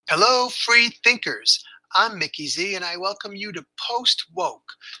Hello, free thinkers. I'm Mickey Z, and I welcome you to Post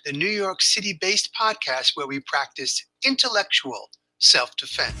Woke, the New York City based podcast where we practice intellectual self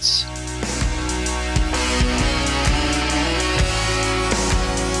defense.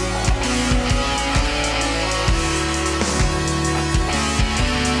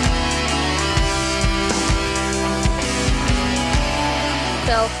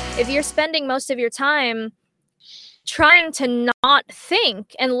 So if you're spending most of your time trying to not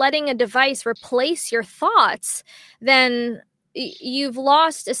think and letting a device replace your thoughts, then you've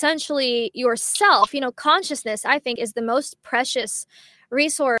lost essentially yourself. Consciousness, I think, is the most precious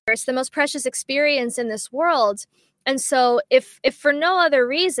resource, the most precious experience in this world. And so if for no other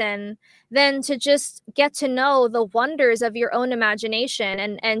reason than to just get to know the wonders of your own imagination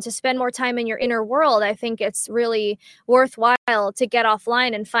and to spend more time in your inner world, I think it's really worthwhile to get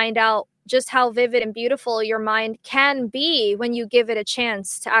offline and find out just how vivid and beautiful your mind can be when you give it a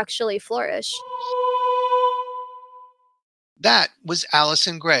chance to actually flourish. That was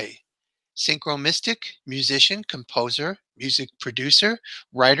Alicen Gray, synchro mystic, musician, composer, music producer,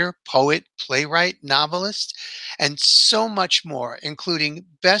 writer, poet, playwright, novelist, and so much more, including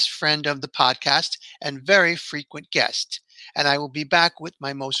best friend of the podcast and very frequent guest. And I will be back with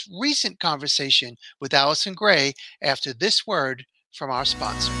my most recent conversation with Alicen Gray after this word from our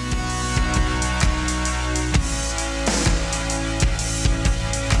sponsor.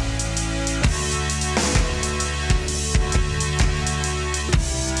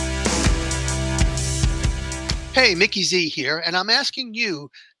 Hey, Mickey Z here, and I'm asking you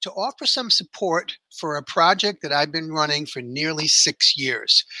to offer some support for a project that I've been running for nearly 6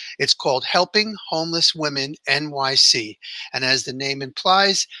 years. It's called Helping Homeless Women NYC. And as the name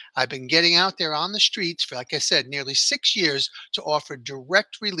implies, I've been getting out there on the streets for, like I said, nearly 6 years to offer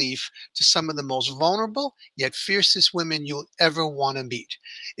direct relief to some of the most vulnerable yet fiercest women you'll ever want to meet.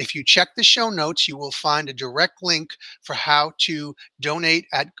 If you check the show notes, you will find a direct link for how to donate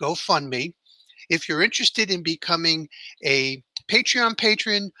at GoFundMe. If you're interested in becoming a Patreon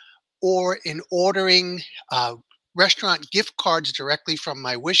patron or in ordering restaurant gift cards directly from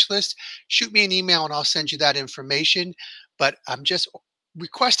my wish list, shoot me an email and I'll send you that information. But I'm just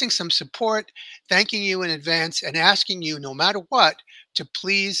requesting some support, thanking you in advance, and asking you, no matter what, to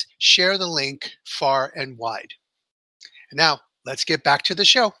please share the link far and wide. And now, let's get back to the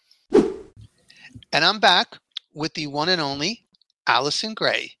show. And I'm back with the one and only Alicen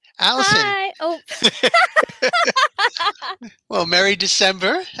Gray. Alicen. Hi. Oh. Well, Merry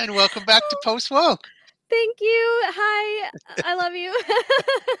December and welcome back to Post Woke. Thank you. Hi. I love you.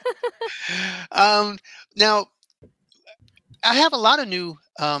 Now, I have a lot of new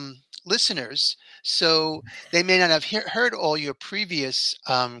listeners, so they may not have heard all your previous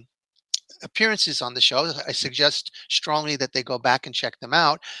appearances on the show. I suggest strongly that they go back and check them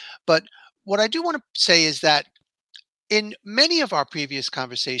out. But what I do want to say is that in many of our previous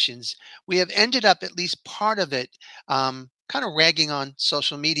conversations, we have ended up, at least part of it, kind of ragging on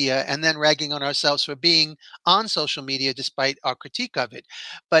social media and then ragging on ourselves for being on social media despite our critique of it.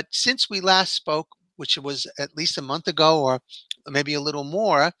 But since we last spoke, which was at least a month ago or maybe a little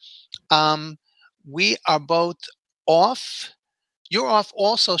more, we are both off. You're off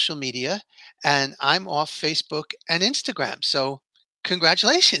all social media and I'm off Facebook and Instagram. So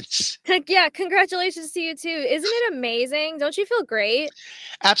congratulations. Yeah, congratulations to you too. Isn't it amazing? Don't you feel great?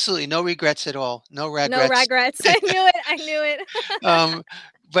 Absolutely. No regrets at all. No regrets. No regrets. I knew it.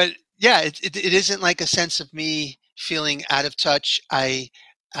 But yeah, it isn't like a sense of me feeling out of touch. And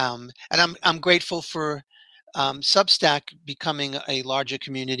I'm grateful for Substack becoming a larger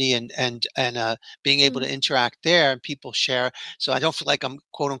community and being able to interact there and people share. So I don't feel like I'm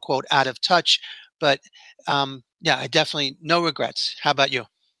quote unquote out of touch, but yeah, I definitely no regrets. How about you?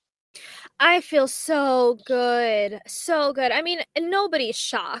 I feel so good. So good. I mean, nobody's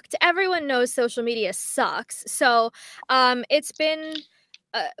shocked. Everyone knows social media sucks. So it's been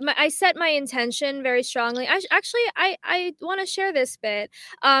I set my intention very strongly. I want to share this bit.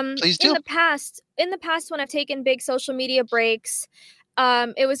 Please do. In the past when I've taken big social media breaks,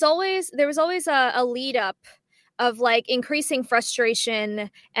 there was always a lead up of like increasing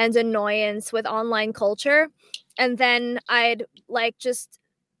frustration and annoyance with online culture. And then I'd like just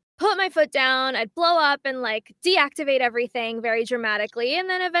put my foot down, I'd blow up and like deactivate everything very dramatically, and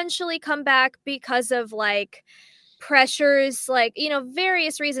then eventually come back because of like pressures, like,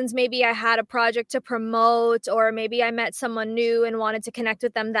 various reasons. Maybe I had a project to promote, or maybe I met someone new and wanted to connect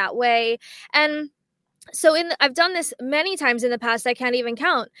with them that way. And so I've done this many times in the past, I can't even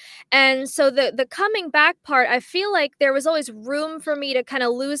count. And so the coming back part, I feel like there was always room for me to kind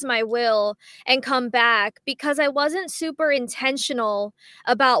of lose my will and come back because I wasn't super intentional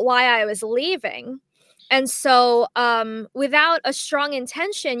about why I was leaving. And so without a strong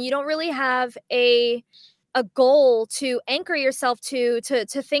intention, you don't really have a goal to anchor yourself to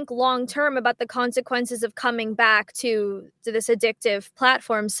think long term about the consequences of coming back to this addictive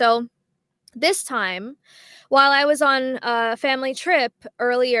platform. So this time, while I was on a family trip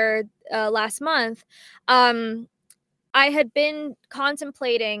earlier last month, I had been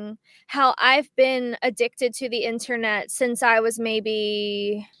contemplating how I've been addicted to the internet since I was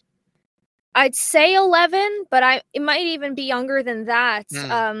maybe, I'd say 11, but it might even be younger than that.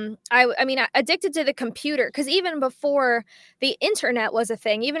 I mean, addicted to the computer, because even before the internet was a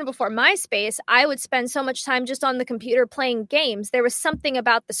thing, even before MySpace, I would spend so much time just on the computer playing games. There was something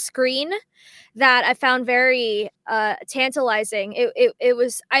about the screen that I found very tantalizing. It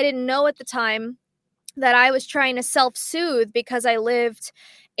was, I didn't know at the time that I was trying to self-soothe because I lived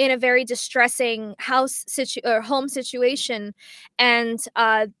in a very distressing home situation, and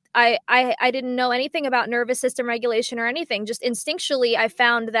I didn't know anything about nervous system regulation or anything. Just instinctually, I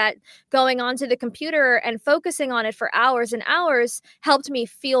found that going onto the computer and focusing on it for hours and hours helped me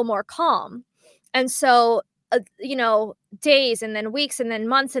feel more calm. And so, days and then weeks and then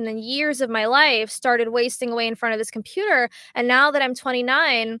months and then years of my life started wasting away in front of this computer. And now that I'm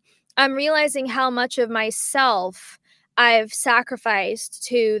 29, I'm realizing how much of myself I've sacrificed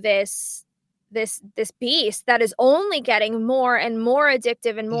to this beast that is only getting more and more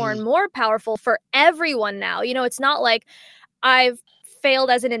addictive and more powerful for everyone now. It's not like I've failed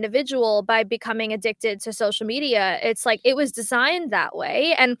as an individual by becoming addicted to social media. It's like it was designed that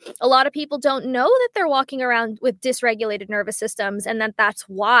way. And a lot of people don't know that they're walking around with dysregulated nervous systems, and that's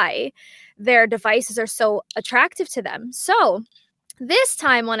why their devices are so attractive to them. So this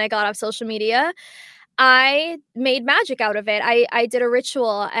time when I got off social media, I made magic out of it. I did a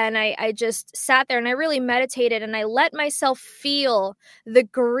ritual, and I just sat there and I really meditated, and I let myself feel the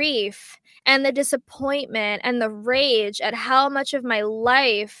grief and the disappointment and the rage at how much of my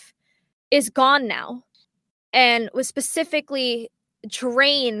life is gone now, and was specifically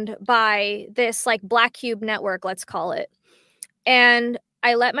drained by this like black cube network, let's call it. And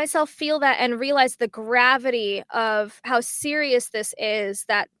I let myself feel that and realize the gravity of how serious this is,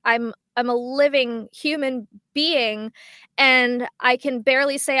 that I'm a living human being, and I can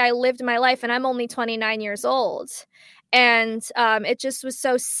barely say I lived my life, and I'm only 29 years old. And it just was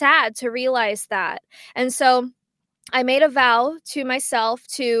so sad to realize that. And so I made a vow to myself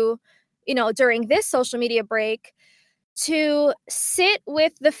to, during this social media break, to sit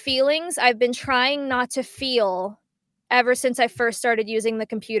with the feelings I've been trying not to feel ever since I first started using the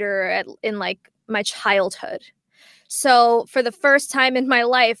computer in like my childhood. So for the first time in my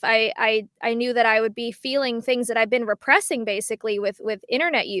life, I knew that I would be feeling things that I've been repressing basically with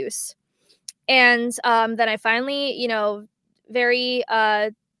internet use. And then I finally, very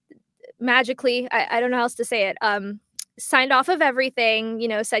magically, I don't know how else to say it, signed off of everything,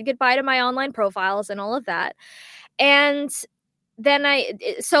 said goodbye to my online profiles and all of that. And then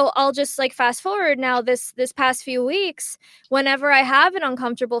so I'll just like fast forward now this past few weeks, whenever I have an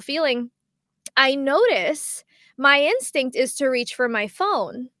uncomfortable feeling, I notice my instinct is to reach for my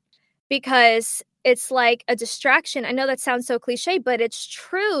phone because it's like a distraction. I know that sounds so cliche, but it's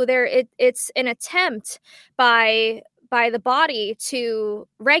true. It's an attempt by the body to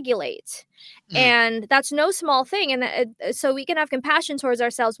regulate. And that's no small thing. And so we can have compassion towards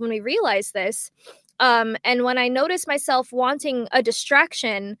ourselves when we realize this. And when I notice myself wanting a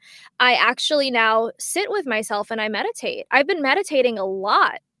distraction, I actually now sit with myself and I meditate. I've been meditating a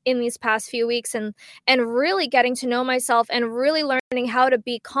lot in these past few weeks and really getting to know myself and really learning how to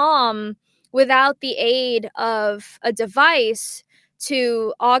be calm without the aid of a device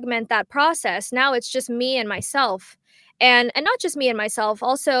to augment that process. Now it's just me and myself. And not just me and myself.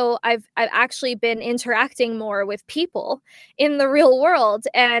 Also, I've actually been interacting more with people in the real world,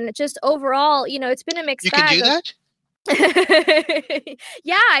 and just overall, it's been a mixed bag. You can do that?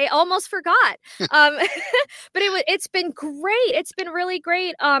 Yeah, I almost forgot. But it's been great. It's been really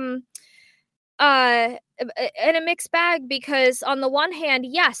great. And a mixed bag, because on the one hand,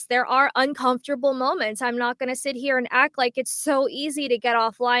 yes, there are uncomfortable moments. I'm not going to sit here and act like it's so easy to get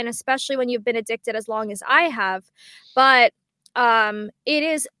offline, especially when you've been addicted as long as I have. But it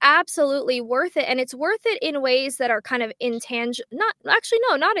is absolutely worth it. And it's worth it in ways that are kind of intangible.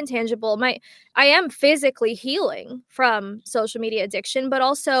 Not intangible. I am physically healing from social media addiction, but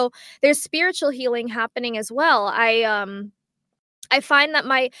also there's spiritual healing happening as well. I find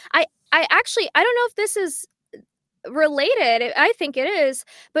that I don't know if this is related. I think it is,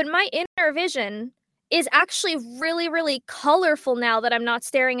 but my inner vision is actually really, really colorful now that I'm not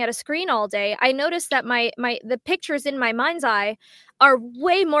staring at a screen all day. I noticed that the pictures in my mind's eye are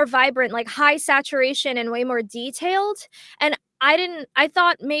way more vibrant, like high saturation and way more detailed. And I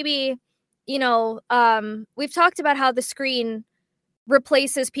thought maybe, we've talked about how the screen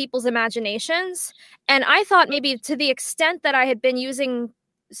replaces people's imaginations. And I thought maybe to the extent that I had been using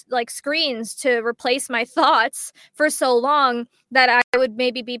like screens to replace my thoughts for so long, that I would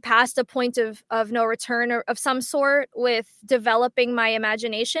maybe be past a point of no return or of some sort with developing my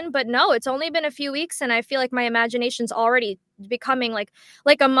imagination. But no, it's only been a few weeks and I feel like my imagination's already becoming like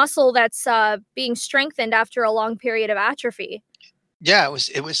a muscle that's being strengthened after a long period of atrophy. Yeah,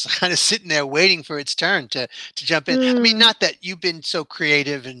 it was kind of sitting there waiting for its turn to jump in. I mean, not that you've been so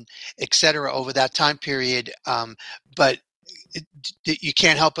creative and et cetera over that time period, but you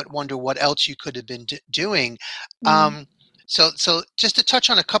can't help but wonder what else you could have been doing. So just to touch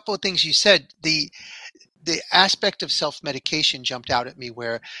on a couple of things you said, the aspect of self-medication jumped out at me,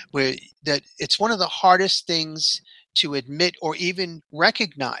 where that it's one of the hardest things to admit or even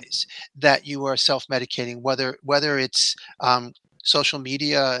recognize that you are self-medicating, whether it's social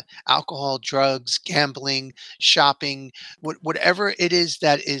media, alcohol, drugs, gambling, shopping, whatever it is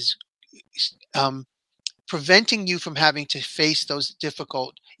that is preventing you from having to face those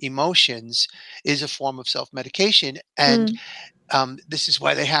difficult emotions is a form of self-medication. And this is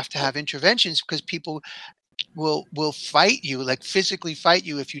why they have to have interventions, because people will fight you, like physically fight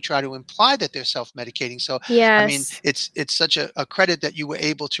you, if you try to imply that they're self-medicating. So I mean, Yes. it's such a credit that you were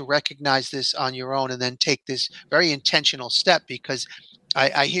able to recognize this on your own and then take this very intentional step, because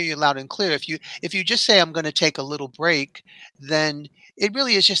I hear you loud and clear. If you just say, I'm going to take a little break, then it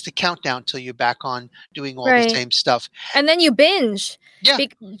really is just a countdown till you're back on doing all the Right. same stuff. And then you binge. Yeah.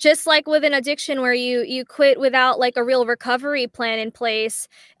 Just like with an addiction where you quit without like a real recovery plan in place,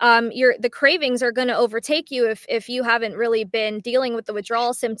 the cravings are going to overtake you if you haven't really been dealing with the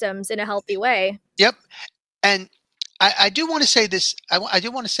withdrawal symptoms in a healthy way. Yep. And I do want to say this. I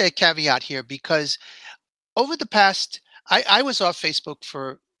do want to say a caveat here, because over the past, I was off Facebook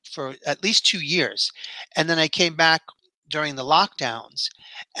for at least 2 years, and then I came back during the lockdowns.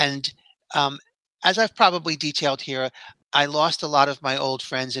 And as I've probably detailed here, I lost a lot of my old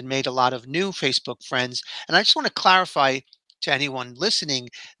friends and made a lot of new Facebook friends. And I just want to clarify to anyone listening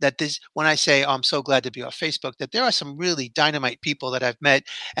that this, when I say, oh, I'm so glad to be off Facebook, that there are some really dynamite people that I've met,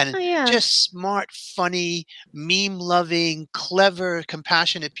 and Oh, yeah. just smart, funny, meme loving, clever,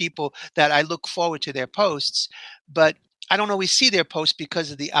 compassionate people that I look forward to their posts. But I don't always see their posts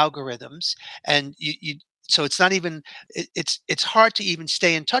because of the algorithms. And so it's not even, it's hard to even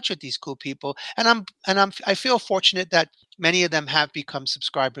stay in touch with these cool people. And I feel fortunate that many of them have become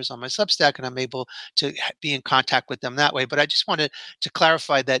subscribers on my Substack, and I'm able to be in contact with them that way. But I just wanted to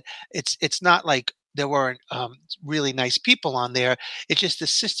clarify that it's not like there weren't really nice people on there. It's just the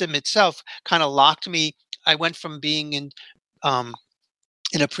system itself kind of locked me. I went from being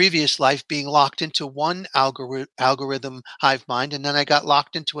in a previous life, being locked into one algorithm hive mind, and then I got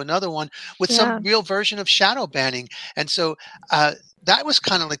locked into another one with some real version of shadow banning. And so that was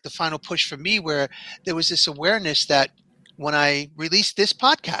kind of like the final push for me, where there was this awareness that when I released this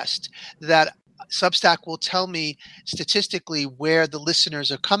podcast, that Substack will tell me statistically where the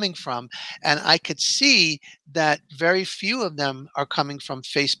listeners are coming from. And I could see that very few of them are coming from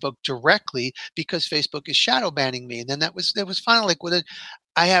Facebook directly, because Facebook is shadow banning me. And then there was finally like, with it,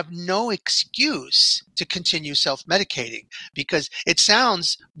 I have no excuse to continue self-medicating, because it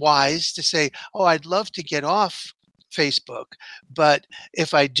sounds wise to say, oh, I'd love to get off Facebook, but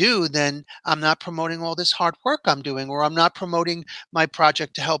if I do, then I'm not promoting all this hard work I'm doing, or I'm not promoting my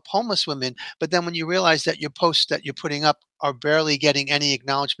project to help homeless women. But then when you realize that your posts that you're putting up are barely getting any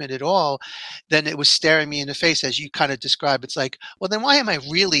acknowledgement at all, then it was staring me in the face, as you kind of described. It's like, well, then why am I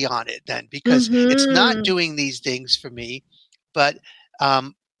really on it then? Because it's not doing these things for me, but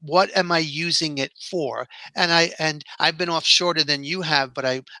what am I using it for? And I've been off shorter than you have, but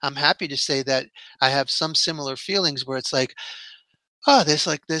I'm happy to say that I have some similar feelings, where it's like, oh, there's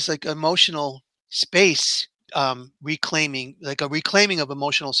like emotional space, reclaiming of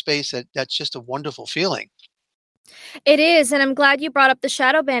emotional space, that's just a wonderful feeling. It is, and I'm glad you brought up the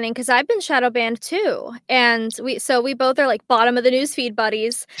shadow banning, because I've been shadow banned too, and we both are like bottom of the newsfeed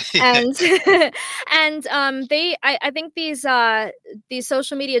buddies, and and I think these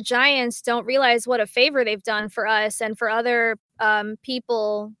social media giants don't realize what a favor they've done for us and for other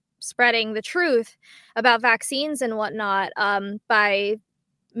people spreading the truth about vaccines and whatnot, by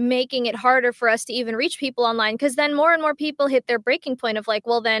making it harder for us to even reach people online, because then more and more people hit their breaking point of like,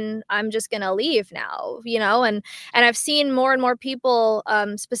 well, then I'm just gonna leave now, and I've seen more and more people,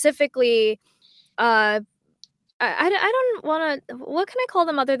 specifically, I don't want to, what can I call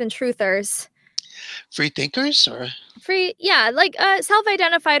them other than truthers? Free thinkers or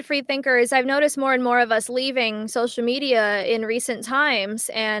Self-identified free thinkers. I've noticed more and more of us leaving social media in recent times,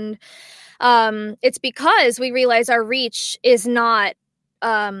 and it's because we realize our reach is not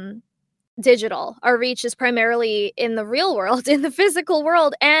digital. Our reach is primarily in the real world, in the physical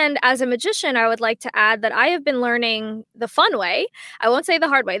world. And as a magician, I would like to add that I have been learning the fun way. I won't say the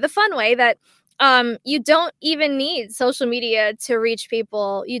hard way, the fun way, that you don't even need social media to reach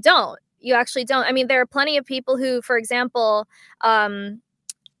people. You don't. You actually don't. I mean, there are plenty of people who, for example,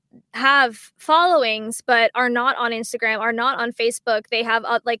 have followings but are not on Instagram, are not on Facebook. They have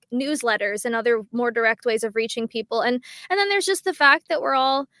like newsletters and other more direct ways of reaching people. And then there's just the fact that we're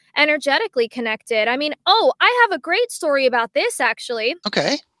all energetically connected. I mean, I have a great story about this, actually.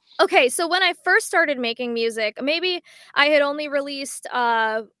 Okay, so when I first started making music, maybe I had only released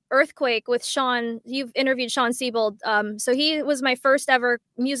Earthquake with Sean. You've interviewed Sean Siebold. So he was my first ever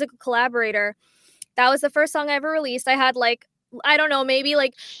musical collaborator. That was the first song I ever released. I had like, I don't know, maybe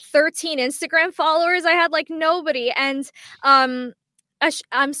like 13 Instagram followers. I had like nobody. And I'm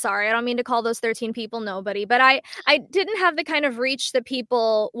sorry, I don't mean to call those 13 people nobody, but I didn't have the kind of reach that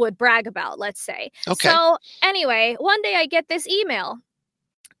people would brag about, let's say. Okay. So anyway, one day I get this email.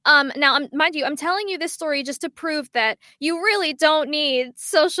 Now, mind you, I'm telling you this story just to prove that you really don't need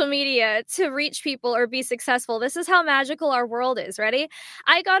social media to reach people or be successful. This is how magical our world is. Ready?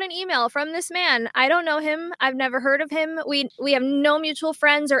 I got an email from this man. I don't know him. I've never heard of him. We have no mutual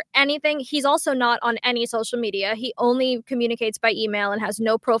friends or anything. He's also not on any social media. He only communicates by email and has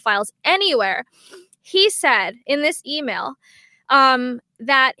no profiles anywhere. He said in this email,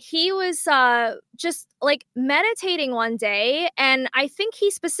 that he was just like meditating one day, and I think he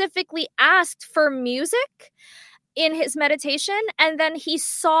specifically asked for music in his meditation, and then he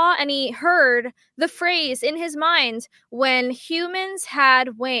saw and he heard the phrase in his mind, "when humans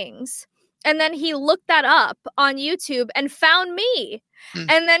had wings." And then he looked that up on YouTube and found me.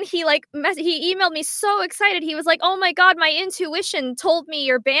 And then he he emailed me so excited. He was like, "Oh my God, my intuition told me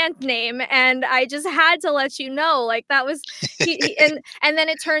your band name, and I just had to let you know." Like that was, and then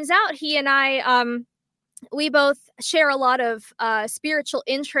it turns out he and I, we both share a lot of spiritual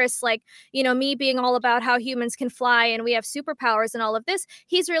interests, like, me being all about how humans can fly and we have superpowers and all of this.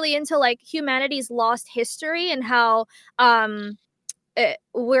 He's really into like humanity's lost history and how,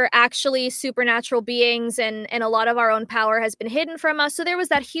 we're actually supernatural beings, and a lot of our own power has been hidden from us. So there was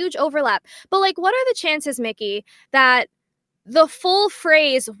that huge overlap. But like, what are the chances, Mickey, that the full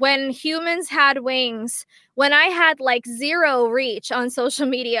phrase "when humans had wings," when I had like zero reach on social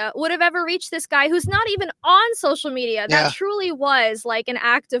media, would have ever reached this guy who's not even on social media? Yeah. That truly was like an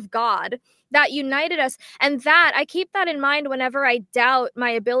act of God that united us. And that I keep that in mind whenever I doubt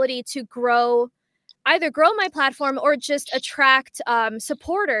my ability to either grow my platform or just attract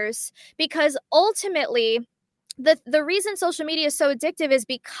supporters, because ultimately the reason social media is so addictive is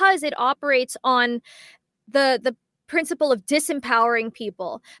because it operates on the principle of disempowering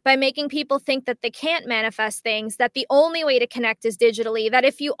people by making people think that they can't manifest things, that the only way to connect is digitally, that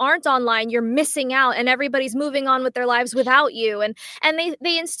if you aren't online, you're missing out and everybody's moving on with their lives without you. And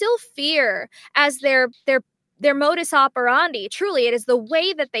they instill fear as their modus operandi. Truly, it is the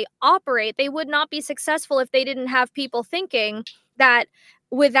way that they operate. They would not be successful if they didn't have people thinking that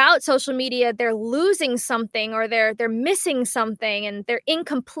without social media, they're losing something, or they're missing something, and they're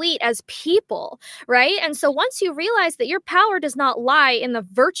incomplete as people, right? And so once you realize that your power does not lie in the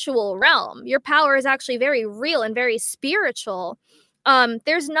virtual realm, your power is actually very real and very spiritual,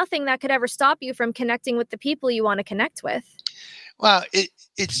 there's nothing that could ever stop you from connecting with the people you want to connect with. Well,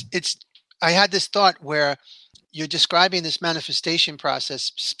 it's I had this thought where you're describing this manifestation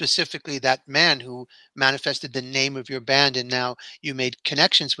process, specifically that man who manifested the name of your band, and now you made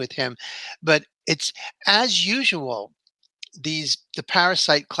connections with him. But it's, as usual, the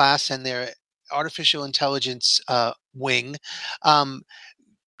parasite class and their artificial intelligence wing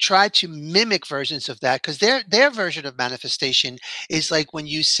try to mimic versions of that, because their version of manifestation is like when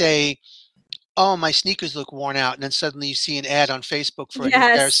you say, "Oh, my sneakers look worn out," and then suddenly you see an ad on Facebook for a new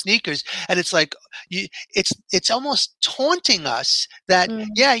pair of sneakers, and it's like it's almost taunting us that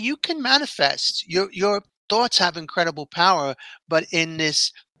yeah, you can manifest. Your thoughts have incredible power, but in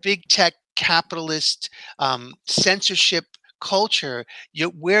this big tech capitalist censorship culture,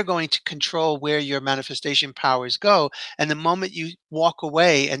 we're going to control where your manifestation powers go. And the moment you walk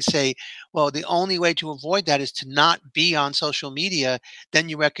away and say, well, the only way to avoid that is to not be on social media, then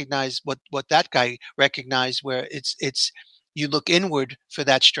you recognize what that guy recognized, where it's you look inward for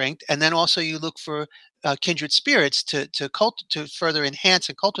that strength, and then also you look for kindred spirits to further enhance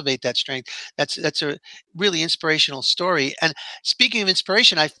and cultivate that strength. That's a really inspirational story. And speaking of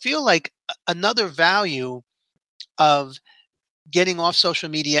inspiration, I feel like another value of getting off social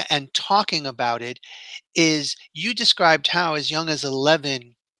media and talking about it is, you described how as young as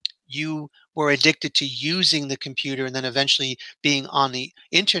 11 you were addicted to using the computer and then eventually being on the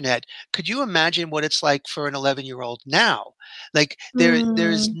internet. Could you imagine what it's like for an 11-year-old now? Like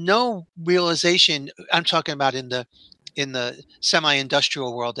there's no realization. I'm talking about in the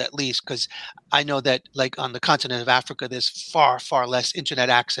semi-industrial world, at least, because I know that, like, on the continent of Africa, there's far less internet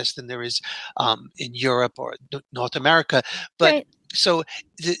access than there is in Europe or North America. But Right. so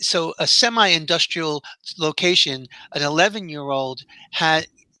so a semi-industrial location, an 11-year-old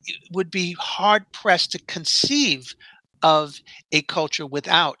would be hard pressed to conceive of a culture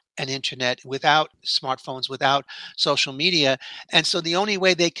without an internet, without smartphones, without social media. And so the only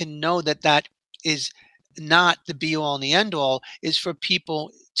way they can know that that is not the be all and the end all is for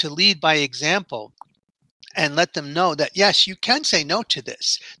people to lead by example and let them know that, yes, you can say no to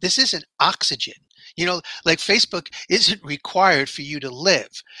this. This isn't oxygen. Like Facebook isn't required for you to live.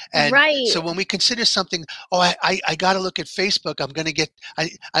 And Right. so when we consider something, I got to look at Facebook. I'm going to get,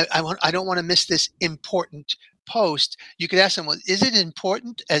 I don't want to miss this important post. You could ask them, well, is it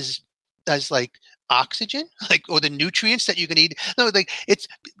important as like oxygen, like, or the nutrients that you can eat? No, like it's,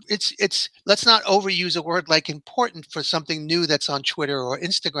 let's not overuse a word like important for something new that's on Twitter or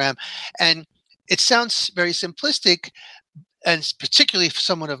Instagram. And it sounds very simplistic, and particularly for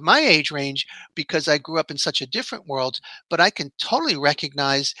someone of my age range, because I grew up in such a different world. But I can totally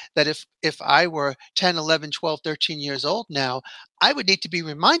recognize that if I were 10, 11, 12, 13 years old now, I would need to be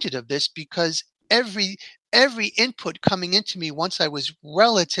reminded of this, because every input coming into me once I was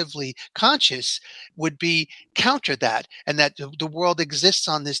relatively conscious would be counter that, and that the world exists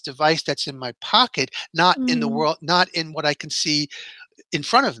on this device that's in my pocket, not in the world, not in what I can see in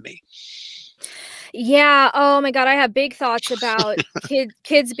front of me. Yeah. Oh my God. I have big thoughts about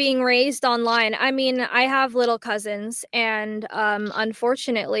kids being raised online. I mean, I have little cousins, and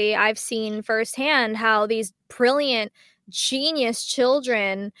unfortunately, I've seen firsthand how these brilliant, genius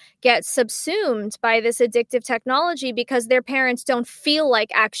children get subsumed by this addictive technology because their parents don't feel like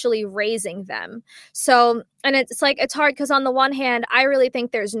actually raising them. So, and it's like, it's hard because on the one hand, I really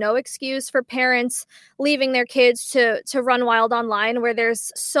think there's no excuse for parents leaving their kids to run wild online, where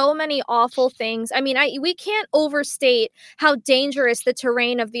there's so many awful things. I mean, we can't overstate how dangerous the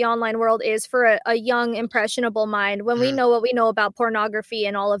terrain of the online world is for a young, impressionable mind when we know what we know about pornography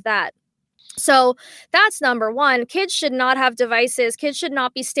and all of that. So that's number one. Kids should not have devices. Kids should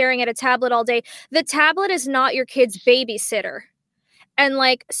not be staring at a tablet all day. The tablet is not your kid's babysitter. And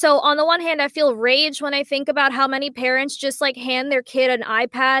like, so on the one hand, I feel rage when I think about how many parents just like hand their kid an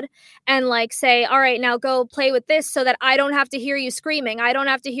iPad and like say, all right, now go play with this so that I don't have to hear you screaming. I don't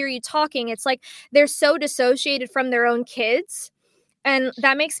have to hear you talking. It's like they're so dissociated from their own kids. And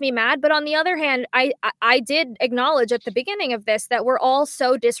that makes me mad. But on the other hand, I did acknowledge at the beginning of this that we're all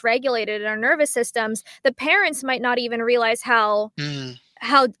so dysregulated in our nervous systems. The parents might not even realize how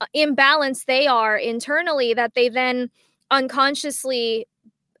imbalanced they are internally, that they then unconsciously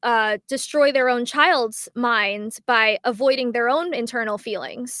destroy their own child's minds by avoiding their own internal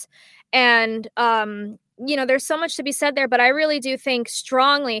feelings. And there's so much to be said there, but I really do think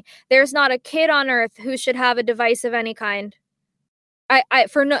strongly there's not a kid on earth who should have a device of any kind.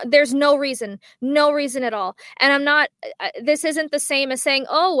 There's no reason at all. And I'm not, this isn't the same as saying,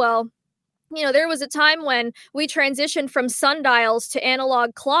 oh, well, there was a time when we transitioned from sundials to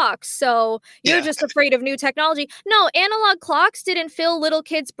analog clocks, so you're just afraid of new technology. No, analog clocks didn't fill little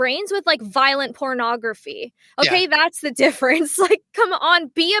kids' brains with like violent pornography. Okay, that's the difference. Like, come on,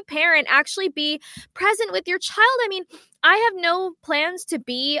 be a parent, actually be present with your child. I mean, I have no plans to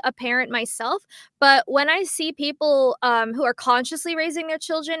be a parent myself, but when I see people who are consciously raising their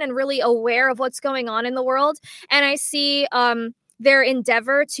children and really aware of what's going on in the world, and I see their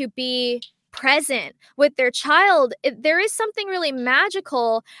endeavor to be present with their child, there is something really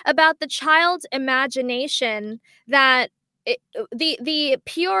magical about the child's imagination, that the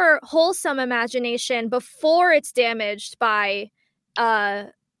pure, wholesome imagination before it's damaged by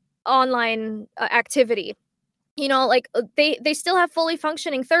online activity. like they still have fully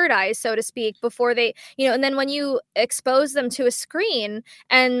functioning third eyes, so to speak, before they, and then when you expose them to a screen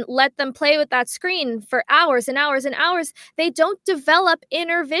and let them play with that screen for hours and hours and hours, they don't develop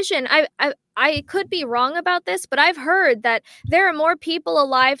inner vision. I could be wrong about this, but I've heard that there are more people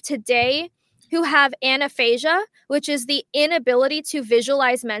alive today who have anaphasia, which is the inability to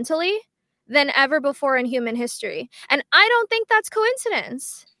visualize mentally, than ever before in human history. And I don't think that's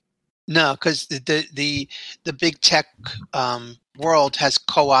coincidence. No, because the big tech world has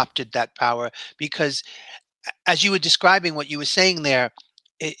co-opted that power. Because as you were describing what you were saying there,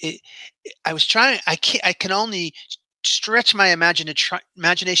 I was trying. I can only stretch my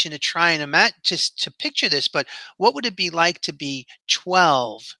imagination to try and just to picture this. But what would it be like to be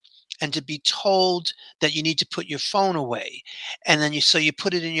 12 and to be told that you need to put your phone away, and then you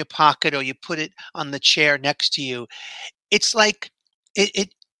put it in your pocket or you put it on the chair next to you? It's like it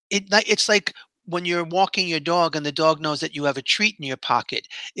it's like when you're walking your dog and the dog knows that you have a treat in your pocket.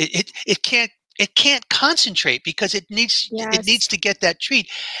 It can't concentrate because it needs Yes. to get that treat.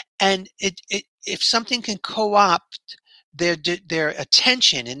 And if something can co-opt their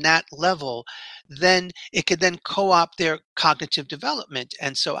attention in that level, then it could then co-opt their cognitive development.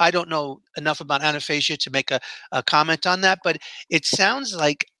 And so I don't know enough about anaphasia to make a comment on that, but it sounds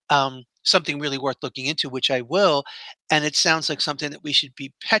like something really worth looking into, which I will. And it sounds like something that we should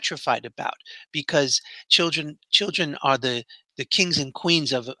be petrified about, because children are the kings and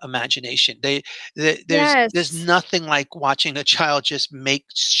queens of imagination. There's Yes. nothing like watching a child just make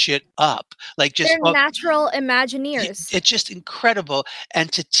shit up, like just They're natural Imagineers. it's just incredible.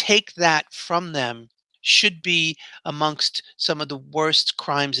 And to take that from them should be amongst some of the worst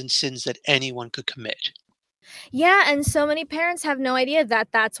crimes and sins that anyone could commit. Yeah, and so many parents have no idea that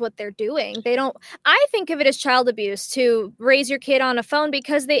that's what they're doing. They don't. I think of it as child abuse to raise your kid on a phone,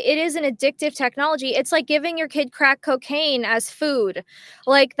 because it is an addictive technology. It's like giving your kid crack cocaine as food.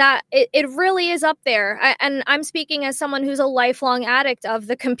 Like that, it really is up there. And I'm speaking as someone who's a lifelong addict of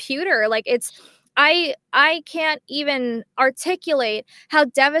the computer. Like I can't even articulate how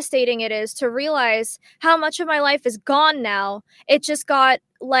devastating it is to realize how much of my life is gone now. It just got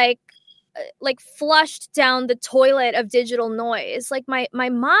like flushed down the toilet of digital noise. Like my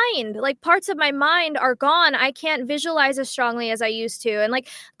mind, like parts of my mind are gone. I can't visualize as strongly as I used to. And like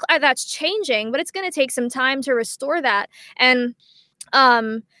that's changing, but it's going to take some time to restore that. And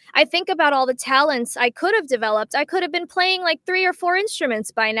I think about all the talents I could have developed. I could have been playing like 3 or 4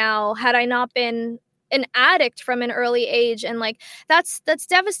 instruments by now had I not been an addict from an early age. And like that's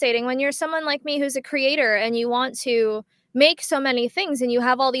devastating when you're someone like me who's a creator and you want to make so many things and you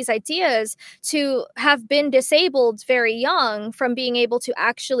have all these ideas. To have been disabled very young from being able to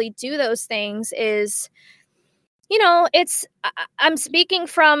actually do those things is, I'm speaking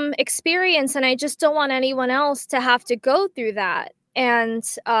from experience, and I just don't want anyone else to have to go through that. And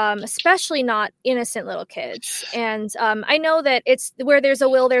especially not innocent little kids. And I know that it's where there's a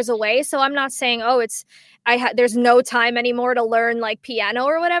will, there's a way. So I'm not saying, there's no time anymore to learn like piano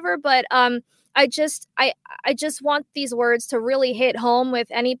or whatever. But I just want these words to really hit home with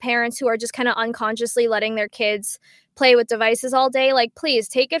any parents who are just kind of unconsciously letting their kids play with devices all day. Like, please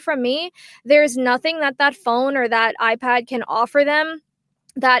take it from me. There's nothing that phone or that iPad can offer them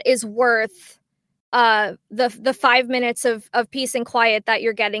that is worth the 5 minutes of peace and quiet that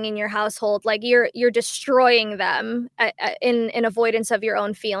you're getting in your household. Like you're destroying them in avoidance of your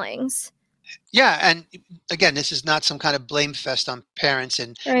own feelings. Yeah, and again, this is not some kind of blame fest on parents,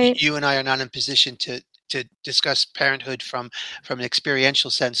 and Right. you and I are not in position to discuss parenthood from an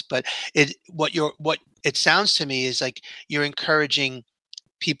experiential sense. But what it sounds to me is like you're encouraging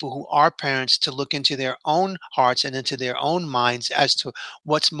people who are parents to look into their own hearts and into their own minds as to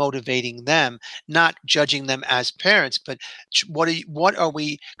what's motivating them, not judging them as parents, but what are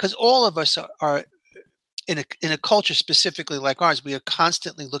we? Because all of us are in a culture specifically like ours, we are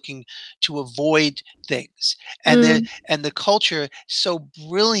constantly looking to avoid things, and the culture so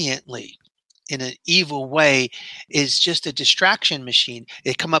brilliantly, in an evil way, is just a distraction machine.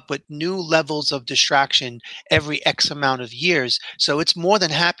 They come up with new levels of distraction every X amount of years. So it's more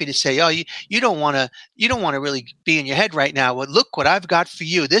than happy to say, "Oh, you don't want to really be in your head right now. Well, look what I've got for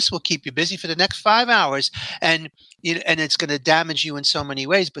you. This will keep you busy for the next 5 hours," and and it's going to damage you in so many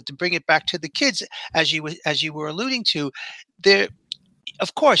ways. But to bring it back to the kids, as you were alluding to, there.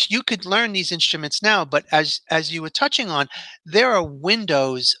 Of course, you could learn these instruments now, but as you were touching on, there are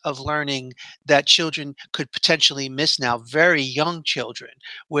windows of learning that children could potentially miss now, very young children,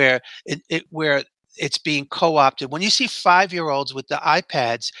 where where it's being co-opted. When you see 5-year-olds with the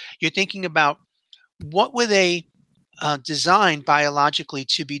iPads, you're thinking about what were they designed biologically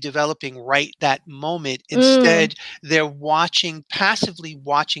to be developing right that moment. Mm. Instead, they're passively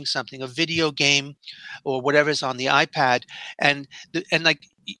watching something, a video game or whatever's on the iPad. And like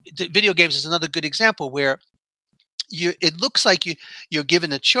the video games is another good example where it looks like you're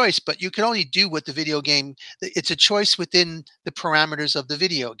given a choice, but you can only do what the video game. It's a choice within the parameters of the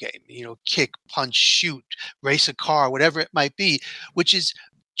video game. Kick, punch, shoot, race a car, whatever it might be, which is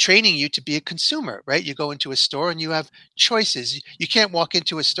training you to be a consumer, right? You go into a store and you have choices. You can't walk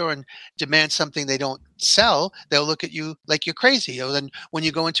into a store and demand something they don't sell. They'll look at you like you're crazy. Then when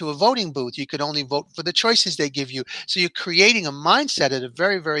you go into a voting booth, you can only vote for the choices they give you. So you're creating a mindset at a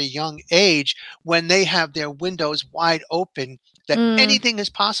very, very young age when they have their windows wide open that Mm. anything is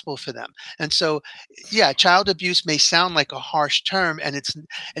possible for them. And so, yeah, child abuse may sound like a harsh term, and it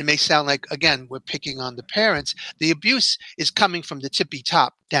may sound like, again, we're picking on the parents. The abuse is coming from the tippy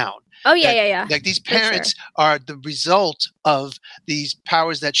top down. Oh, yeah. Like these For sure. parents are the result of these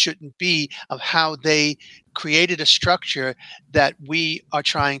powers that shouldn't be, of how they created a structure that we are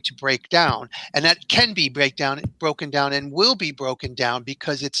trying to break down. And that can be broken down and will be broken down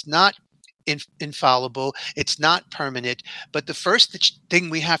because it's not infallible. It's not permanent. But the first thing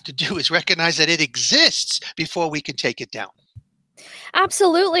we have to do is recognize that it exists before we can take it down.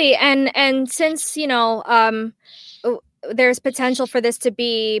 Absolutely. And since, there's potential for this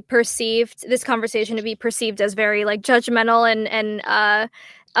conversation to be perceived as very like judgmental and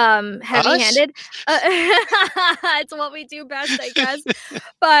heavy-handed. It's what we do best, I guess.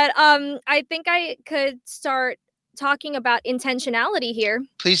 But I think I could start talking about intentionality here.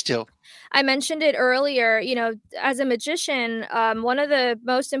 Please do. I mentioned it earlier, as a magician, one of the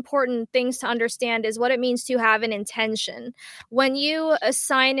most important things to understand is what it means to have an intention. When you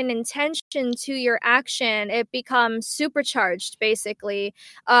assign an intention to your action, it becomes supercharged, basically,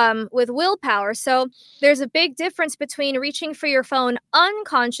 with willpower. So there's a big difference between reaching for your phone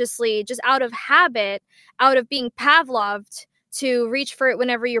unconsciously, just out of habit, out of being Pavloved, to reach for it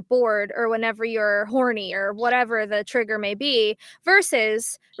whenever you're bored or whenever you're horny or whatever the trigger may be,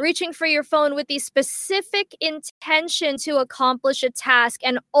 versus reaching for your phone with the specific intention to accomplish a task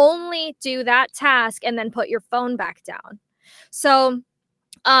and only do that task and then put your phone back down. So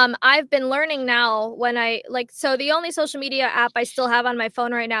I've been learning now so the only social media app I still have on my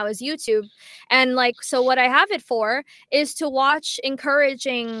phone right now is YouTube. And so what I have it for is to watch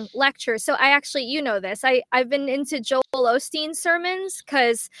encouraging lectures. So I actually, I've been into Joel Osteen's sermons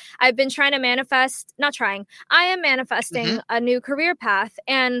because I've been I am manifesting a new career path.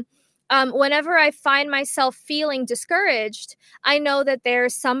 And whenever I find myself feeling discouraged, I know that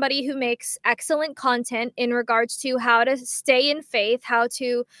there's somebody who makes excellent content in regards to how to stay in faith, how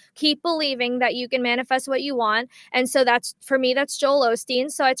to keep believing that you can manifest what you want. And so that's Joel Osteen.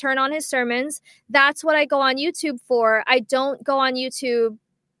 So I turn on his sermons. That's what I go on YouTube for. I don't go on YouTube,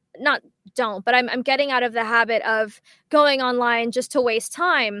 but I'm getting out of the habit of going online just to waste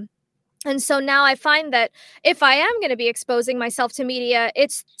time. And so now I find that if I am going to be exposing myself to media,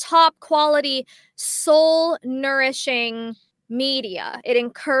 it's top quality, soul nourishing media. It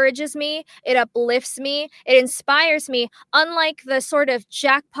encourages me. It uplifts me. It inspires me. Unlike the sort of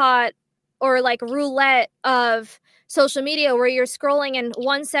jackpot or like roulette of social media where you're scrolling and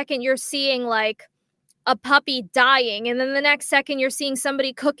 1 second you're seeing like a puppy dying. And then the next second you're seeing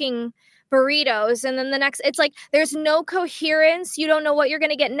somebody cooking burritos, and then the next, it's like there's no coherence. You don't know what you're going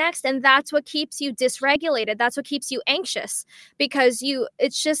to get next, and that's what keeps you dysregulated. That's what keeps you anxious, because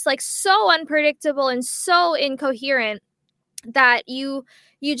it's just like so unpredictable and so incoherent that you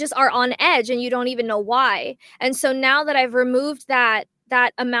just are on edge and you don't even know why. And so now that I've removed that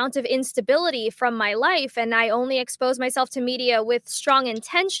amount of instability from my life and I only expose myself to media with strong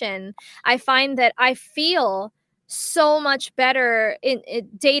intention, I find that I feel so much better in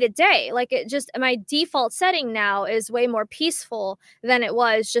day to day. Like my default setting now is way more peaceful than it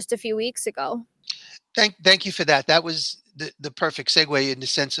was just a few weeks ago. Thank you for that. That was the perfect segue in the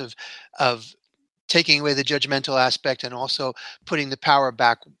sense of taking away the judgmental aspect and also putting the power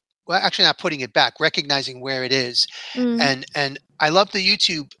back. Well, actually not putting it back, recognizing where it is. And I love the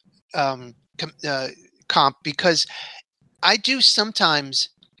YouTube comp, because I do sometimes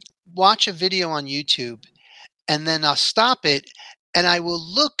watch a video on YouTube and then I'll stop it and I will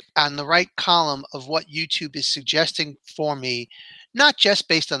look on the right column of what YouTube is suggesting for me, not just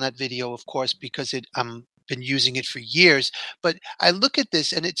based on that video, of course, because I'm been using it for years, but I look at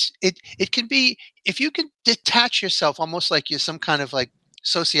this and it can be, if you can detach yourself, almost like you're some kind of like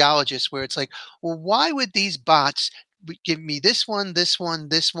sociologist, where it's like, well, why would these bots give me this one, this one,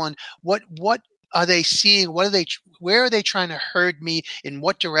 this one? What are they seeing? Where are they trying to herd me? In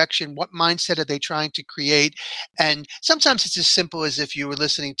what direction? What mindset are they trying to create? And sometimes it's as simple as if you were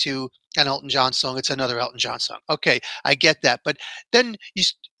listening to an Elton John song, it's another Elton John song. Okay, I get that. But then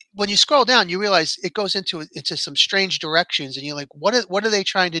when you scroll down, you realize it goes into some strange directions, and you're like, what are they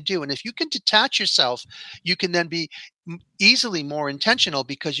trying to do? And if you can detach yourself, you can then be easily more intentional,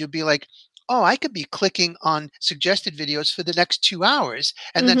 because you'll be like, oh, I could be clicking on suggested videos for the next 2 hours,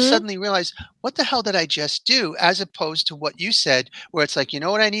 and then suddenly realize, what the hell did I just do? As opposed to what you said, where it's like, you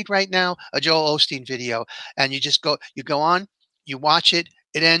know what I need right now? A Joel Osteen video. And you go on, you watch it,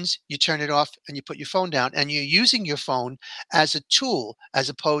 it ends, you turn it off, and you put your phone down, and you're using your phone as a tool, as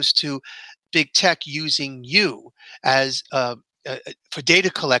opposed to big tech using you as for data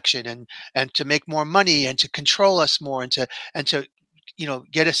collection, and to make more money, and to control us more, and to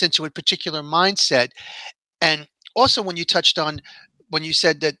get us into a particular mindset. And also, when you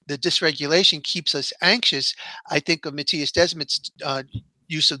said that the dysregulation keeps us anxious, I think of Matthias Desmond's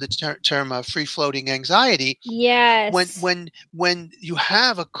use of the term free floating anxiety. Yes. When you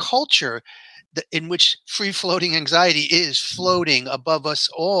have a culture in which free floating anxiety is floating above us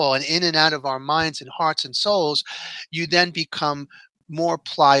all and in and out of our minds and hearts and souls, you then become more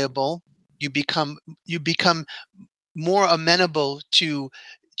pliable. You become more amenable to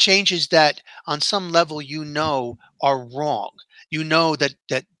changes that on some level are wrong. You know that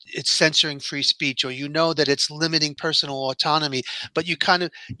it's censoring free speech, or you know that it's limiting personal autonomy, but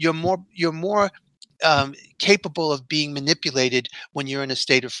you're more capable of being manipulated when you're in a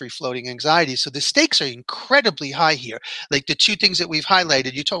state of free-floating anxiety. So the stakes are incredibly high here. Like the two things that we've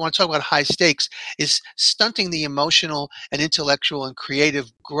highlighted, want to talk about high stakes, is stunting the emotional and intellectual and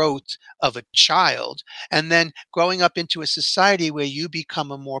creative growth of a child, and then growing up into a society where you become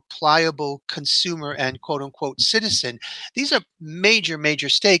a more pliable consumer and quote-unquote citizen. These are major, major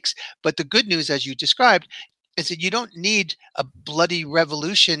stakes, but the good news, as you described, is that you don't need a bloody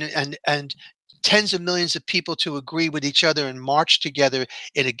revolution and tens of millions of people to agree with each other and march together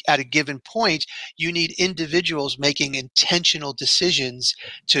at a given point. You need individuals making intentional decisions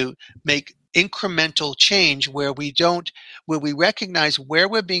to make incremental change where we recognize where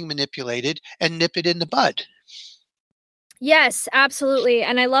we're being manipulated and nip it in the bud. Yes, absolutely.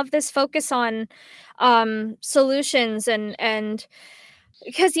 And I love this focus on solutions and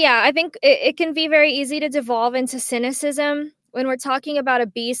because, yeah, I think it can be very easy to devolve into cynicism when we're talking about a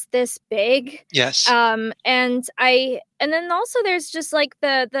beast this big. Yes. And then also there's just like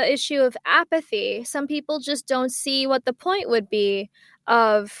the issue of apathy. Some people just don't see what the point would be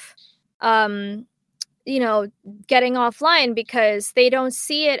of getting offline, because they don't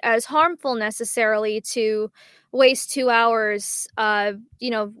see it as harmful necessarily to waste 2 hours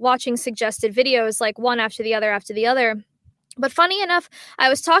watching suggested videos, like one after the other. But funny enough, I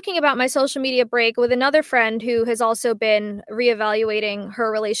was talking about my social media break with another friend who has also been reevaluating her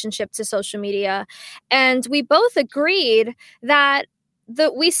relationship to social media. And we both agreed that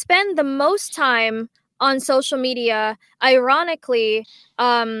we spend the most time on social media, ironically,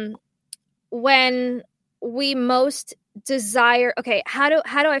 when we most desire. Okay, how do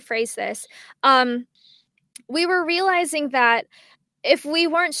I phrase this? We were realizing that if we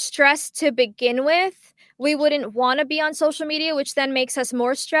weren't stressed to begin with, we wouldn't want to be on social media, which then makes us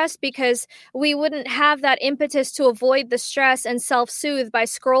more stressed, because we wouldn't have that impetus to avoid the stress and self-soothe by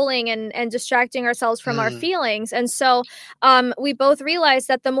scrolling and distracting ourselves from our feelings. And so we both realized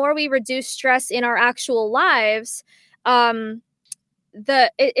that the more we reduce stress in our actual lives, it's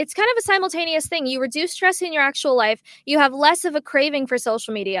kind of a simultaneous thing. You reduce stress in your actual life, you have less of a craving for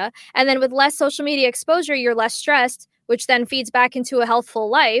social media, and then with less social media exposure, you're less stressed, which then feeds back into a healthful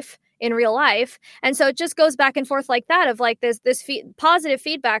life in real life. And so it just goes back and forth like that, of like this positive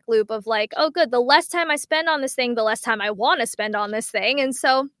feedback loop of like, oh good, the less time I spend on this thing, the less time I want to spend on this thing. And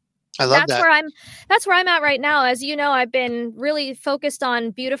so I love that. That's where I'm at right now. As you know, I've been really focused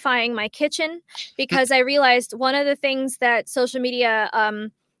on beautifying my kitchen, because I realized one of the things that social media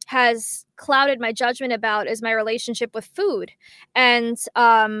has clouded my judgment about is my relationship with food. And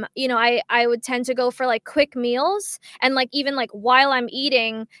I would tend to go for like quick meals, and like even like while I'm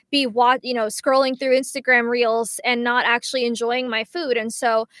eating be scrolling through Instagram reels and not actually enjoying my food. And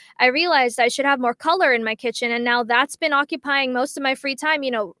so I realized I should have more color in my kitchen, and now that's been occupying most of my free time.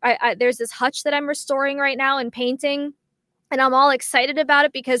 There's this hutch that I'm restoring right now and painting, and I'm all excited about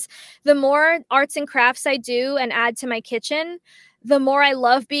it, because the more arts and crafts I do and add to my kitchen, the more I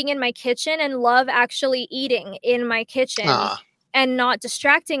love being in my kitchen and love actually eating in my kitchen and not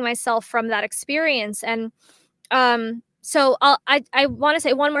distracting myself from that experience. And so I want to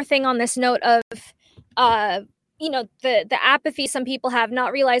say one more thing on this note of the apathy some people have,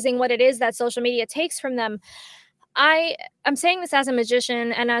 not realizing what it is that social media takes from them. I'm saying this as a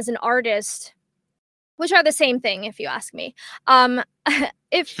magician and as an artist, which are the same thing, if you ask me.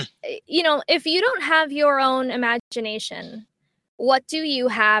 If if you don't have your own imagination, what do you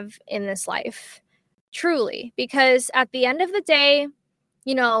have in this life? Truly, because at the end of the day,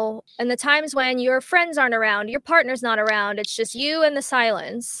 and the times when your friends aren't around, your partner's not around, it's just you and the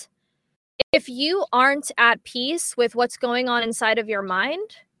silence. If you aren't at peace with what's going on inside of your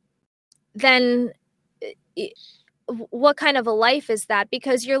mind, then what kind of a life is that?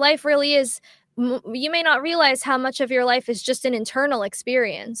 Because your life really is, you may not realize how much of your life is just an internal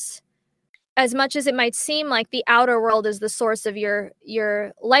experience. As much as it might seem like the outer world is the source of your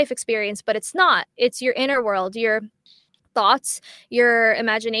life experience, but it's not. It's your inner world, your thoughts, your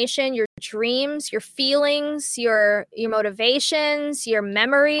imagination, your dreams, your feelings, your motivations, your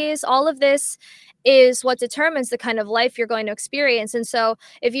memories. All of this is what determines the kind of life you're going to experience. And so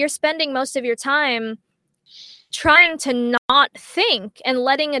if you're spending most of your time trying to not think and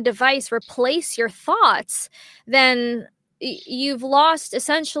letting a device replace your thoughts, then you've lost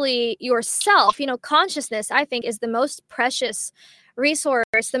essentially yourself. Consciousness, I think, is the most precious resource,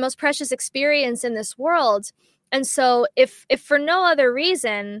 the most precious experience in this world. And so if for no other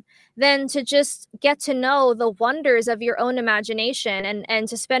reason than to just get to know the wonders of your own imagination and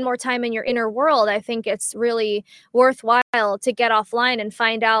to spend more time in your inner world, I think it's really worthwhile to get offline and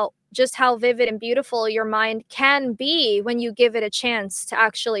find out just how vivid and beautiful your mind can be when you give it a chance to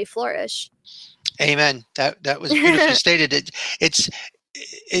actually flourish. Amen. That was beautifully stated.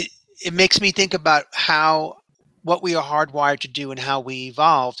 It makes me think about what we are hardwired to do and how we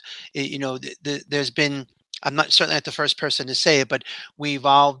evolved. There's been, I'm not certainly not the first person to say it, but we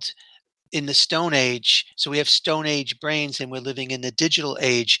evolved in the Stone Age. So we have Stone Age brains and we're living in the digital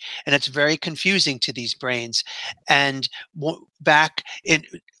age. And it's very confusing to these brains. And back in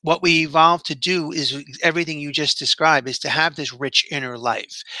what we evolved to do is everything you just described, is to have this rich inner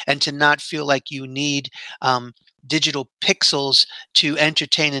life and to not feel like you need digital pixels to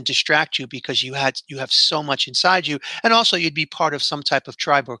entertain and distract you, because you have so much inside you. And also you'd be part of some type of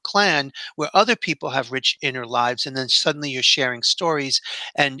tribe or clan where other people have rich inner lives, and then suddenly you're sharing stories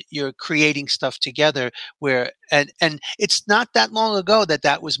and you're creating stuff together and it's not that long ago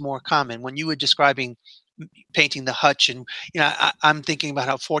that was more common. When you were describing painting the hutch, and I'm thinking about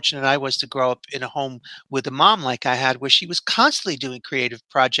how fortunate I was to grow up in a home with a mom like I had, where she was constantly doing creative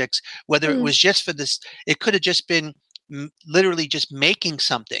projects, whether it was just for this, it could have just been literally just making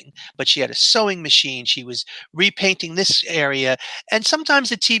something, but she had a sewing machine, she was repainting this area, and sometimes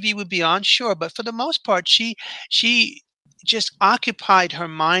the TV would be on, sure, but for the most part she just occupied her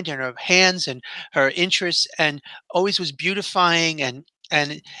mind and her hands and her interests, and always was beautifying, and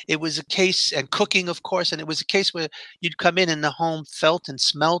it was a case, and cooking, of course, and it was a case where you'd come in and the home felt and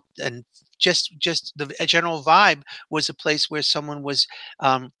smelt, and just the general vibe was a place where someone was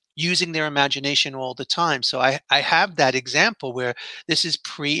using their imagination all the time. So I have that example where this is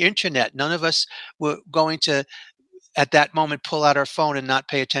pre-internet. None of us were going to, at that moment, pull out our phone and not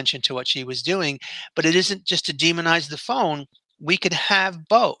pay attention to what she was doing. But it isn't just to demonize the phone. We can have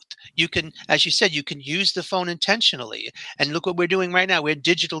both. You can, as you said, you can use the phone intentionally. And look what we're doing right now. We're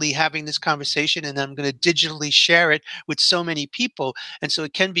digitally having this conversation, and I'm going to digitally share it with so many people. And so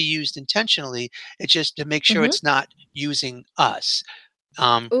it can be used intentionally. It's just to make sure it's not using us.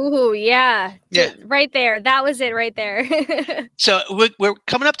 Ooh, yeah. Right there. That was it right there. So we're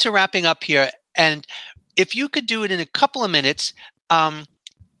coming up to wrapping up here. And if you could do it in a couple of minutes, I'm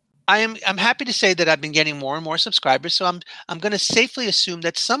happy to say that I've been getting more and more subscribers. So I'm going to safely assume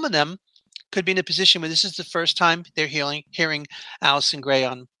that some of them could be in a position where this is the first time they're hearing Alicen Gray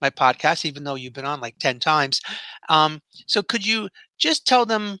on my podcast, even though you've been on like 10 times. So could you just tell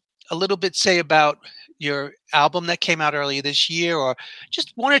them a little bit, say, about your album that came out earlier this year, or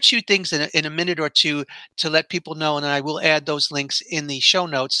just one or two things in a minute or two to let people know, and then I will add those links in the show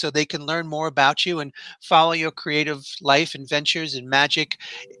notes so they can learn more about you and follow your creative life and ventures and magic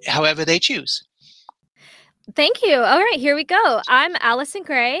however they choose. Thank you. All right, here we go. I'm Alicen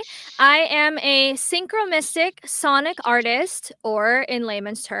Gray. I am a synchromystic sonic artist, or in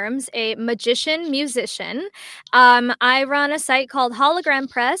layman's terms, a magician-musician. I run a site called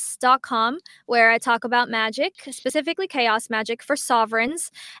hologrampress.com where I talk about magic, specifically chaos magic for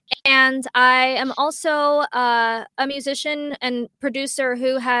sovereigns. And I am also a musician and producer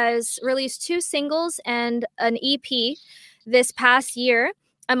who has released 2 singles and an EP this past year.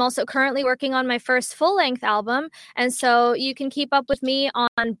 I'm also currently working on my first full-length album, and so you can keep up with me on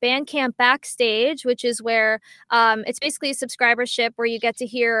Bandcamp Backstage, which is where it's basically a subscribership where you get to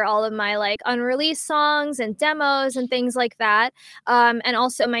hear all of my like unreleased songs and demos and things like that, and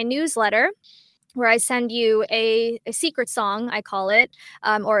also my newsletter, where I send you a secret song, I call it,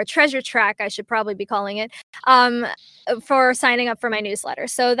 or a treasure track, I should probably be calling it, for signing up for my newsletter.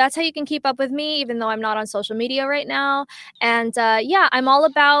 So that's how you can keep up with me, even though I'm not on social media right now. And yeah, I'm all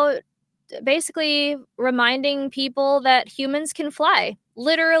about basically reminding people that humans can fly,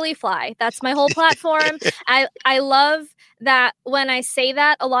 literally fly. That's my whole platform. I love that when I say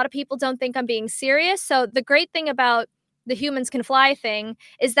that, a lot of people don't think I'm being serious. So the great thing about the humans can fly thing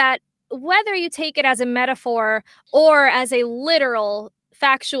is that whether you take it as a metaphor or as a literal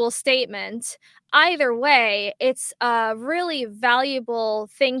factual statement, either way, it's a really valuable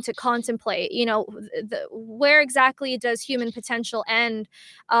thing to contemplate. You know, where exactly does human potential end,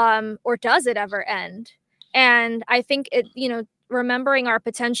 or does it ever end? And I think remembering our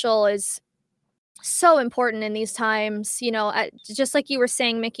potential is so important in these times. Just like you were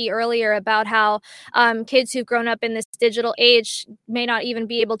saying, Mickey, earlier about how kids who've grown up in this digital age may not even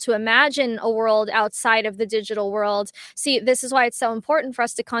be able to imagine a world outside of the digital world. See, this is why it's so important for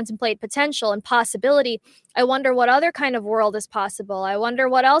us to contemplate potential and possibility. I wonder what other kind of world is possible. I wonder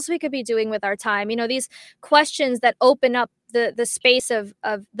what else we could be doing with our time. These questions that open up the space of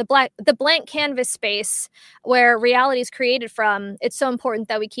the blank canvas space where reality is created from. It's so important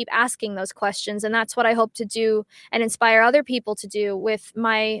that we keep asking those questions, and that's what I hope to do and inspire other people to do with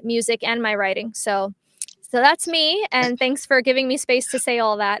my music and my writing. So that's me, and thanks for giving me space to say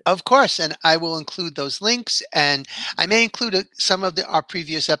all that. Of course, and I will include those links, and I may include some of our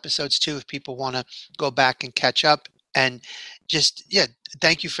previous episodes too, if people want to go back and catch up. And just, yeah,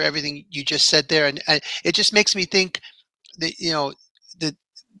 thank you for everything you just said there, and it just makes me think that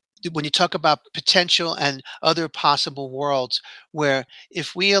when you talk about potential and other possible worlds, where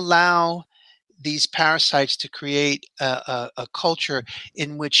if we allow these parasites to create a culture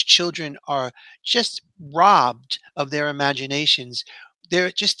in which children are just robbed of their imaginations,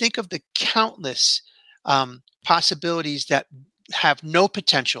 just think of the countless possibilities that have no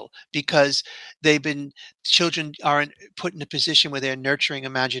potential because children aren't put in a position where they're nurturing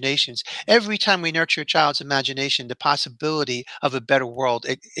imaginations. Every time we nurture a child's imagination, the possibility of a better world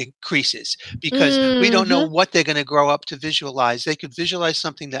increases, because we don't know what they're going to grow up to visualize. They could visualize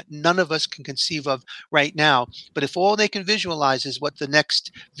something that none of us can conceive of right now. But if all they can visualize is what the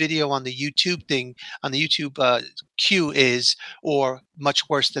next video on the YouTube queue is, or much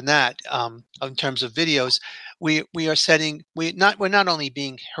worse than that, in terms of videos, we're not only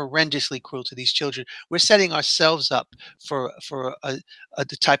being horrendously cruel to these children, we're setting ourselves up for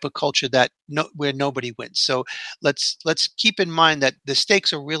the type of culture where nobody wins. So let's keep in mind that the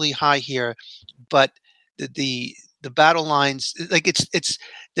stakes are really high here, but the battle lines, like it's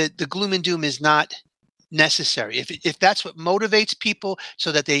the gloom and doom is not necessary. If that's what motivates people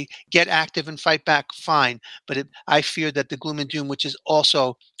so that they get active and fight back, fine. But I fear that the gloom and doom, which is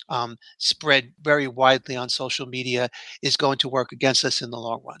also spread very widely on social media, is going to work against us in the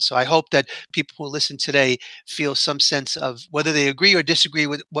long run. So I hope that people who listen today feel some sense of whether they agree or disagree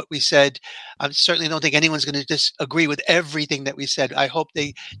with what we said. I certainly don't think anyone's going to disagree with everything that we said. I hope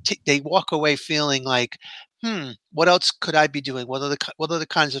they walk away feeling like, what else could I be doing? What are the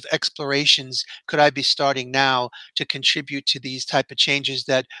kinds of explorations could I be starting now to contribute to these type of changes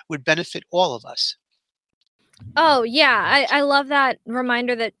that would benefit all of us? Oh, yeah. I love that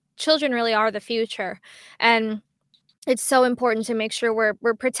reminder that children really are the future. And it's so important to make sure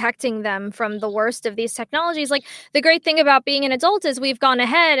we're protecting them from the worst of these technologies. Like, the great thing about being an adult is we've gone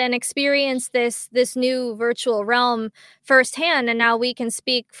ahead and experienced this new virtual realm firsthand, and now we can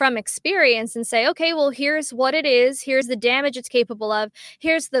speak from experience and say, okay, well, here's what it is, here's the damage it's capable of,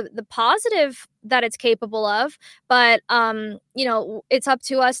 here's the positive that it's capable of. But it's up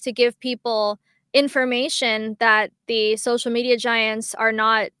to us to give people information that the social media giants are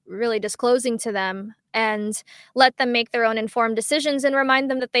not really disclosing to them, and let them make their own informed decisions, and remind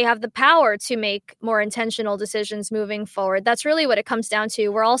them that they have the power to make more intentional decisions moving forward. That's really what it comes down to.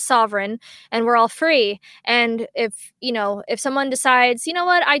 We're all sovereign and we're all free. And if someone decides, you know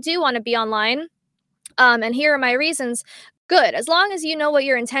what, I do want to be online, and here are my reasons, good. As long as you know what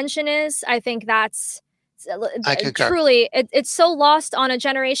your intention is, I think that's truly, it's so lost on a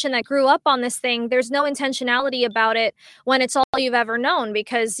generation that grew up on this thing. There's no intentionality about it when it's all you've ever known,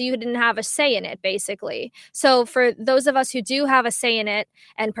 because you didn't have a say in it, basically. So for those of us who do have a say in it,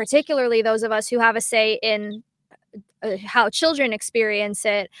 and particularly those of us who have a say in how children experience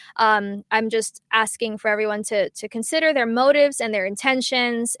it. I'm just asking for everyone to consider their motives and their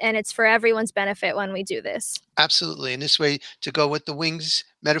intentions, and it's for everyone's benefit when we do this. Absolutely. And this way, to go with the wings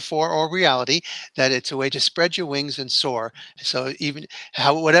metaphor or reality, that it's a way to spread your wings and soar. So even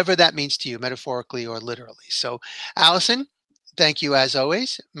whatever that means to you, metaphorically or literally. So, Alicen, thank you as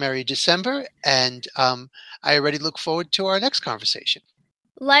always. Merry December. And I already look forward to our next conversation.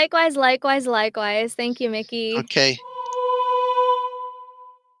 Likewise, likewise, likewise. Thank you, Mickey. Okay.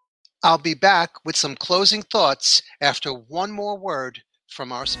 I'll be back with some closing thoughts after one more word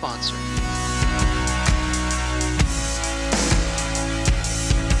from our sponsor.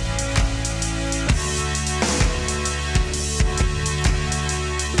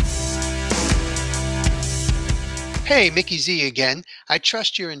 Hey, Mickey Z again. I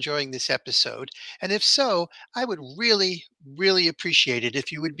trust you're enjoying this episode. And if so, I would really, really appreciate it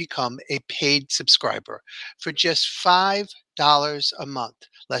if you would become a paid subscriber for just $5 a month,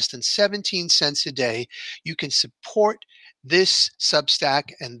 less than 17 cents a day. You can support this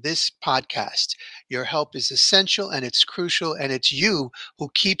Substack and this podcast. Your help is essential and it's crucial, and it's you who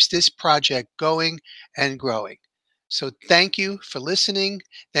keeps this project going and growing. So thank you for listening.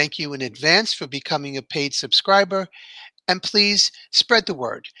 Thank you in advance for becoming a paid subscriber. And please spread the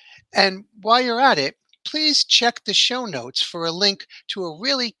word. And while you're at it, please check the show notes for a link to a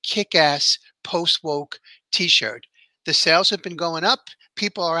really kick-ass post-woke t-shirt. The sales have been going up.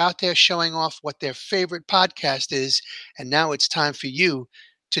 People are out there showing off what their favorite podcast is. And now it's time for you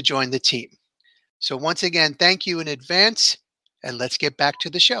to join the team. So once again, thank you in advance. And let's get back to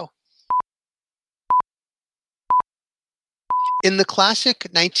the show. In the classic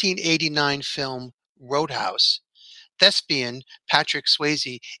 1989 film Roadhouse, thespian Patrick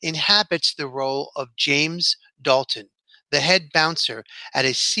Swayze inhabits the role of James Dalton, the head bouncer at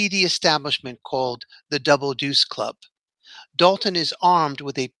a seedy establishment called the Double Deuce Club. Dalton is armed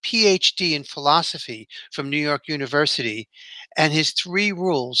with a PhD in philosophy from New York University and his 3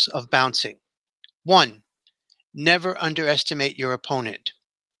 rules of bouncing. 1. Never underestimate your opponent.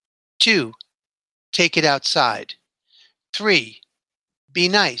 2. Take it outside. 3. Be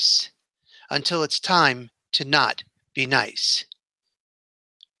nice until it's time to not be nice.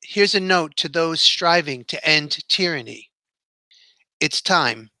 Here's a note to those striving to end tyranny. It's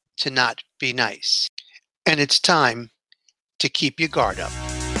time to not be nice. And it's time to keep your guard up.